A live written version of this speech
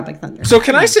Tropic Thunder. So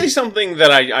can I say something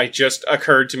that I just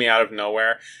occurred to me out of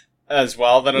nowhere as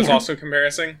well that is also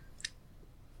comparison?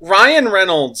 Ryan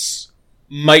Reynolds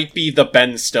might be the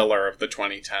Ben Stiller of the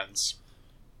 2010s.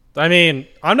 I mean,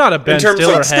 I'm not a Ben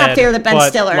Stiller it's not fair to Ben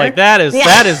Stiller. Like that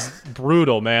is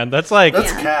brutal, man. That's like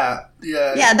that's cat.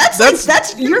 Yeah. Yeah,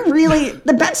 that's you're really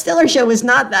the Ben Stiller show is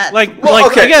not that.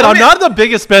 Again, I'm not the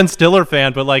biggest Ben Stiller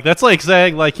fan, but like that's like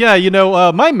saying like,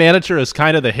 yeah, my manager is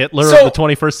kind of the Hitler of the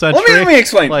 21st century. Let me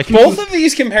explain. Like, both of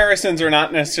these comparisons are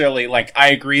not necessarily like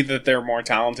I agree that they're more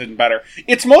talented and better.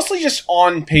 It's mostly just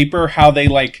on paper how they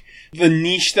like the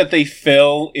niche that they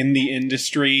fill in the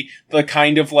industry, the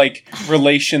kind of like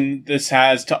relation this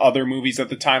has to other movies at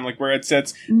the time, like where it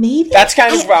sits. Maybe that's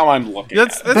kind of how I'm looking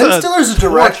at it. Ben Stiller's a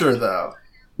director, though.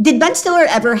 Did Ben Stiller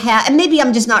ever have, and maybe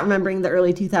I'm just not remembering the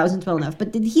early 2000s well enough,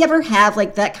 but did he ever have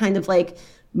like that kind of like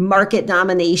market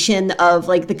domination of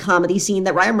like the comedy scene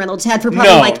that Ryan Reynolds had for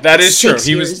probably like that is 6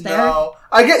 true. years there? No,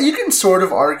 I get you can sort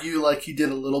of argue like he did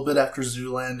a little bit after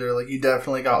Zoolander. Like he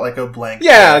definitely got like a blank.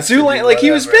 Yeah, Zoolander. Like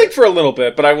he was big for a little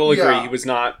bit, but I will agree he was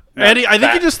not. Andy, I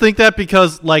think you just think that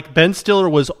because like Ben Stiller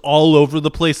was all over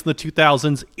the place in the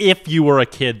 2000s. If you were a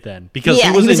kid then, because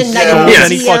he was in so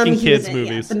many fucking kids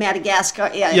movies. The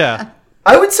Madagascar. Yeah.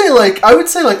 I would say like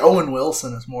Owen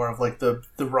Wilson is more of like the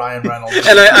Ryan Reynolds.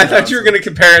 And I thought you were going to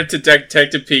compare it to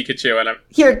Detective Pikachu. And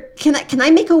Here, can I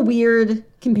make a weird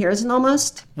comparison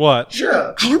almost? What?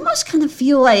 Sure. I almost kind of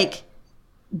feel like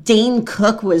Dane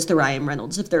Cook was the Ryan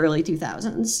Reynolds of the early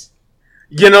 2000s.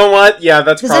 You know what? Yeah,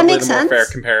 that's probably the more fair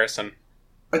comparison.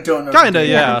 I don't know. Kinda,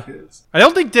 yeah. I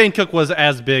don't think Dane Cook was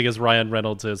as big as Ryan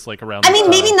Reynolds is, like, around I mean,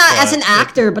 maybe not as an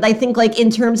actor, but I think, like,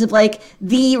 in terms of, like,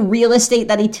 the real estate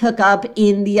that he took up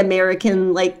in the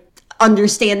American, like,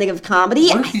 understanding of comedy.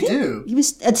 What did he do? He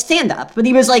was at stand-up, but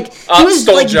he was, like,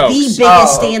 the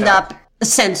biggest stand-up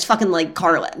since fucking, like,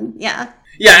 Carlin. Yeah.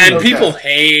 Yeah, and people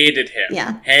hated him.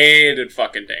 Yeah. Hated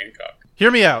fucking Dane Cook.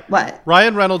 Hear me out. What?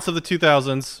 Ryan Reynolds of the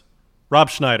 2000s, Rob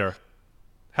Schneider.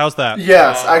 How's that?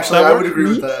 Yes, actually, I would agree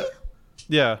with that.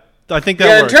 Yeah, I think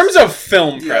that works. In terms of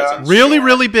film presence. Really,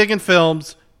 really big in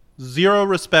films. Zero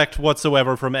respect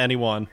whatsoever from anyone.